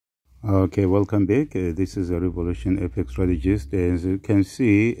Okay, welcome back. This is a Revolution FX strategist. As you can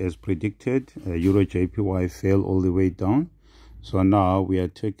see, as predicted, EURJPYH4 fell all the way down. So now we are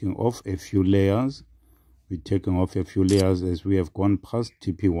taking off a few layers. We're taking off a few layers as we have gone past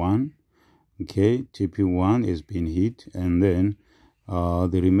TP1. Okay, TP1 has been hit, and then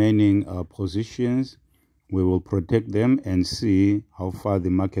the remaining positions, we will protect them and see how far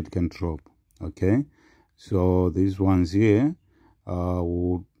the market can drop. Okay, so these ones here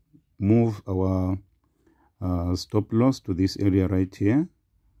will move our stop loss to this area right here.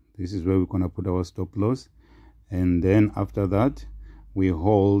 This is where we're going to put our stop loss, and then after that we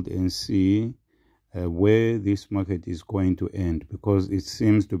hold and see where this market is going to end, because it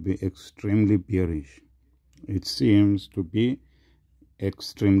seems to be extremely bearish. It seems to be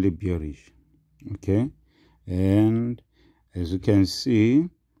extremely bearish. Okay, and as you can see,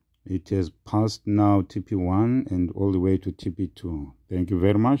 it has passed now TP1 and all the way to TP2. Thank you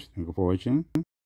very much. Thank you for watching.